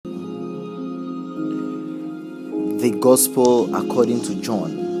The Gospel according to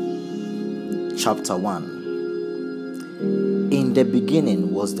John, chapter 1. In the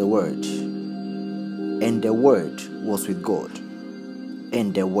beginning was the Word, and the Word was with God,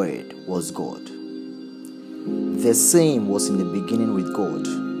 and the Word was God. The same was in the beginning with God.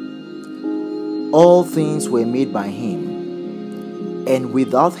 All things were made by Him, and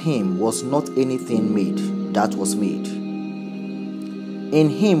without Him was not anything made that was made. In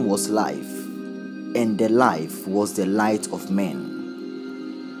Him was life, and the life was the light of men.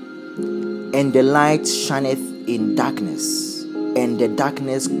 And the light shineth in darkness, and the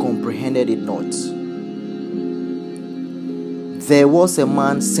darkness comprehended it not. There was a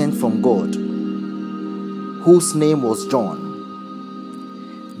man sent from God, whose name was John.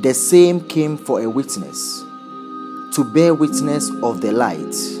 The same came for a witness, to bear witness of the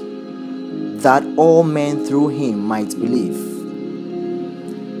light, that all men through him might believe.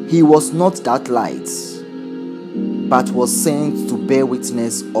 He was not that light, but was sent to bear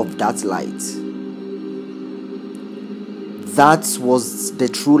witness of that light. That was the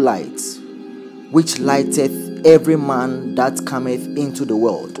true light, which lighteth every man that cometh into the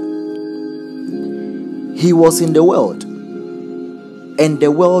world. He was in the world, and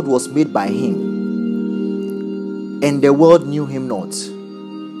the world was made by him, and the world knew him not.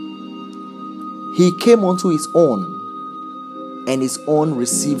 He came unto his own, and his own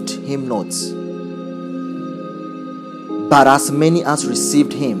received him not. But as many as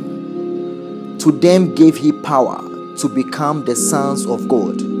received him, to them gave he power to become the sons of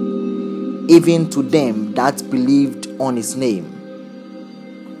God, even to them that believed on his name,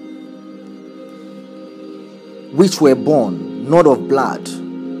 which were born not of blood,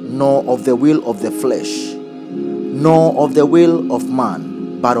 nor of the will of the flesh, nor of the will of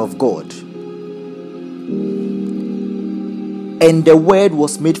man, but of God. And the Word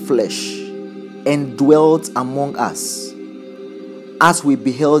was made flesh, and dwelt among us, as we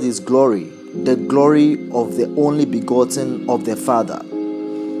beheld his glory, the glory of the only begotten of the Father,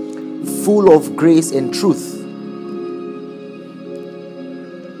 full of grace and truth.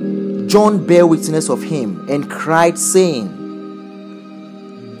 John bare witness of him, and cried, saying,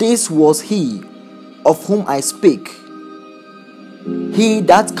 This was he of whom I speak. He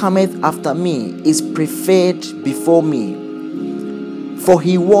that cometh after me is preferred before me, for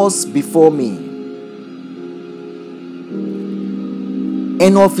he was before me.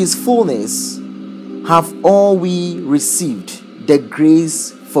 And of his fullness have all we received the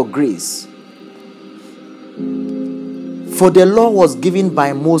grace for grace. For the law was given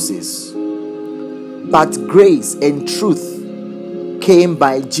by Moses, but grace and truth came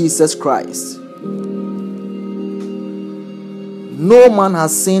by Jesus Christ. No man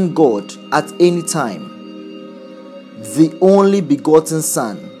has seen God at any time. The only begotten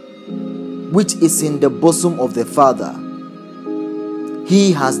Son, which is in the bosom of the Father,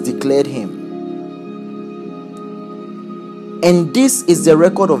 he has declared him. And this is the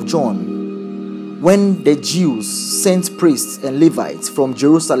record of John, when the Jews sent priests and Levites from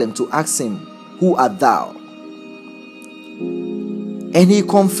Jerusalem to ask him, Who art thou? And he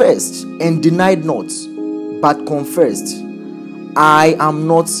confessed and denied not, but confessed, I am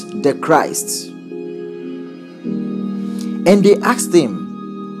not the Christ. And they asked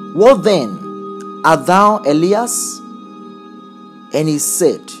him, What then? Art thou Elias? And he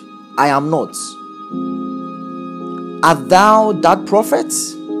said, I am not. Art thou that prophet?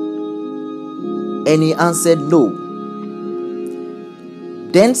 And he answered, No.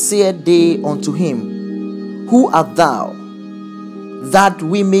 Then said they unto him, Who art thou? That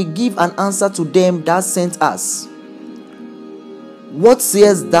we may give an answer to them that sent us. What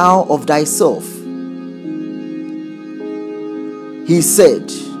sayest thou of thyself? He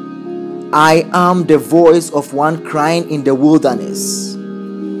said, I am the voice of one crying in the wilderness,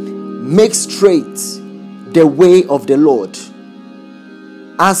 Make straight the way of the Lord,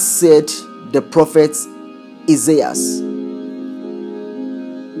 as said the prophet Isaiah.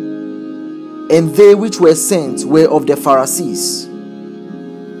 And they which were sent were of the Pharisees.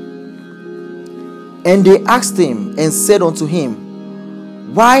 And they asked him and said unto him,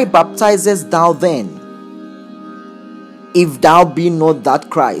 Why baptizest thou then, if thou be not that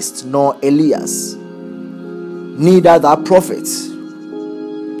Christ, nor Elias, neither that prophet?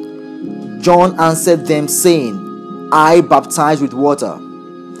 John answered them, saying, I baptize with water,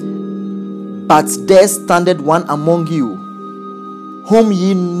 but there standeth one among you, whom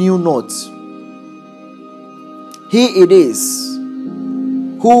ye knew not. He it is,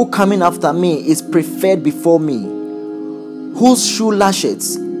 who coming after me is preferred before me, whose shoe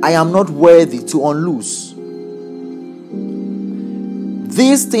latchets I am not worthy to unloose.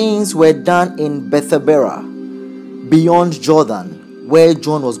 These things were done in Bethabara, beyond Jordan, where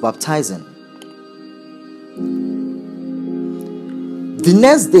John was baptizing. The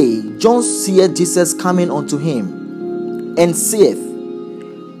next day, John seeth Jesus coming unto him, and saith,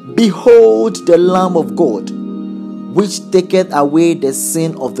 Behold the Lamb of God, which taketh away the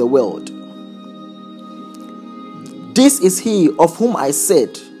sin of the world. This is he of whom I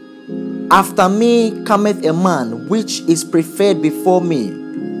said, After me cometh a man which is preferred before me,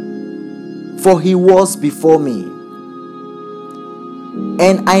 for he was before me.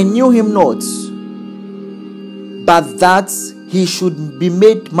 And I knew him not, but that he should be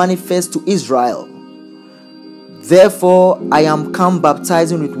made manifest to Israel. Therefore I am come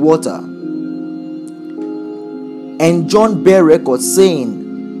baptizing with water. And John bare record,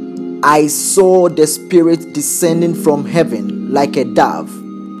 saying, I saw the Spirit descending from heaven like a dove,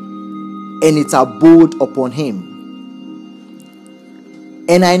 and it abode upon him.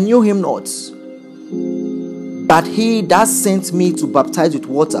 And I knew him not, but he that sent me to baptize with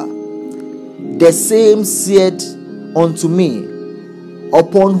water, the same said unto me,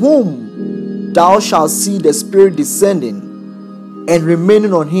 Upon whom thou shalt see the Spirit descending and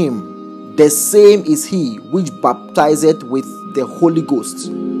remaining on him, the same is he which baptizeth with the Holy Ghost.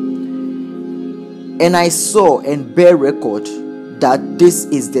 And I saw and bare record that this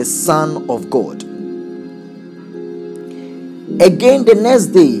is the Son of God. Again the next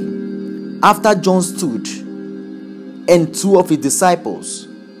day, after John stood, and two of his disciples,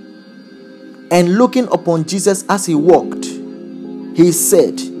 and looking upon Jesus as he walked, he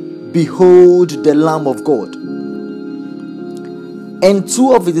said, Behold the Lamb of God. And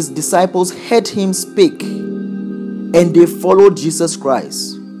two of his disciples heard him speak, and they followed Jesus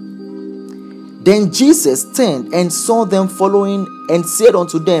Christ. Then Jesus turned and saw them following, and said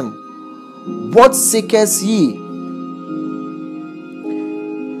unto them, What seekest ye?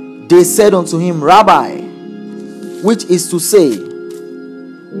 They said unto him, Rabbi, which is to say,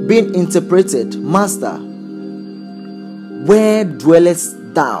 being interpreted, Master, where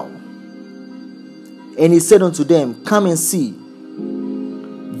dwellest thou? And he said unto them, Come and see.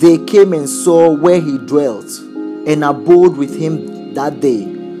 They came and saw where he dwelt, and abode with him that day,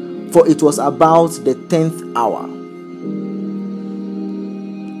 for it was about the 10th hour.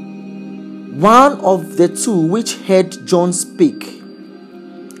 One of the two which heard John speak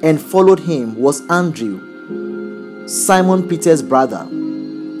and followed him was Andrew, Simon Peter's brother.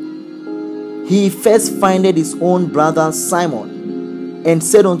 He first findeth his own brother Simon, and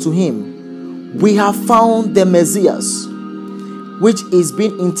said unto him, We have found the Messiah, which is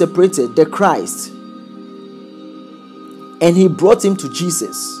being interpreted the Christ. And he brought him to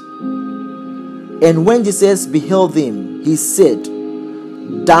Jesus. And when Jesus beheld him, he said,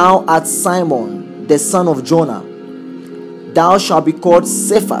 Thou art Simon, the son of Jonah. Thou shalt be called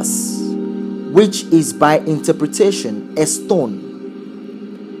Cephas, which is by interpretation a stone.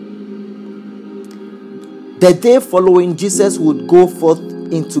 The day following, Jesus would go forth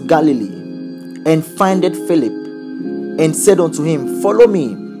into Galilee, and findeth Philip, and said unto him, Follow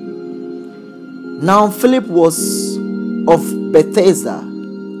me. Now Philip was of Bethsaida,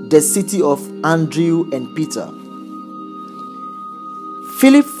 the city of Andrew and Peter.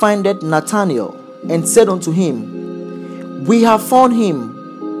 Philip findeth Nathanael, and said unto him, We have found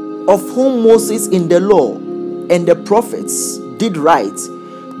him, of whom Moses in the law and the prophets did write,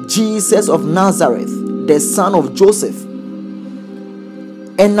 Jesus of Nazareth, the son of Joseph.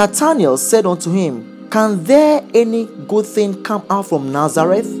 And Nathanael said unto him, Can there any good thing come out from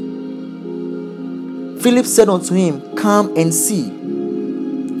Nazareth? Philip said unto him, Come and see.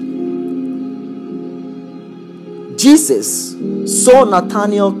 Jesus saw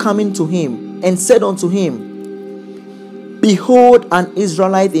Nathanael coming to him, and said unto him, Behold an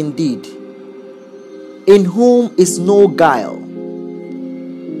Israelite indeed, in whom is no guile.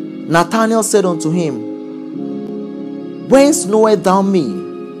 Nathanael said unto him, Whence knowest thou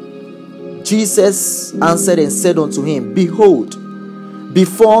me? Jesus answered and said unto him, Behold,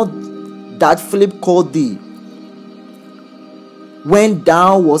 before that Philip called thee, when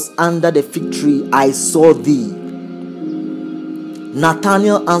thou wast under the fig tree, I saw thee.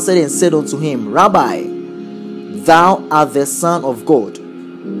 Nathanael answered and said unto him, Rabbi, thou art the Son of God.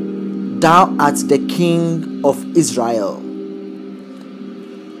 Thou art the King of Israel.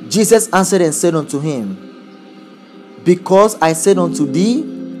 Jesus answered and said unto him, Because I said unto thee,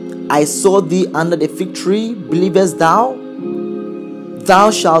 I saw thee under the fig tree, believest thou?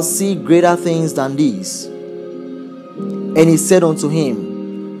 Thou shalt see greater things than these. And he said unto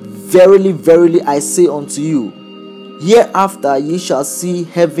him, Verily, verily, I say unto you, hereafter ye shall see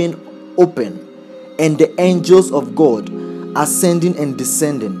heaven open, and the angels of God ascending and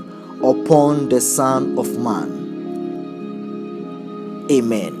descending upon the Son of Man.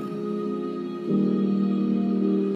 Amen.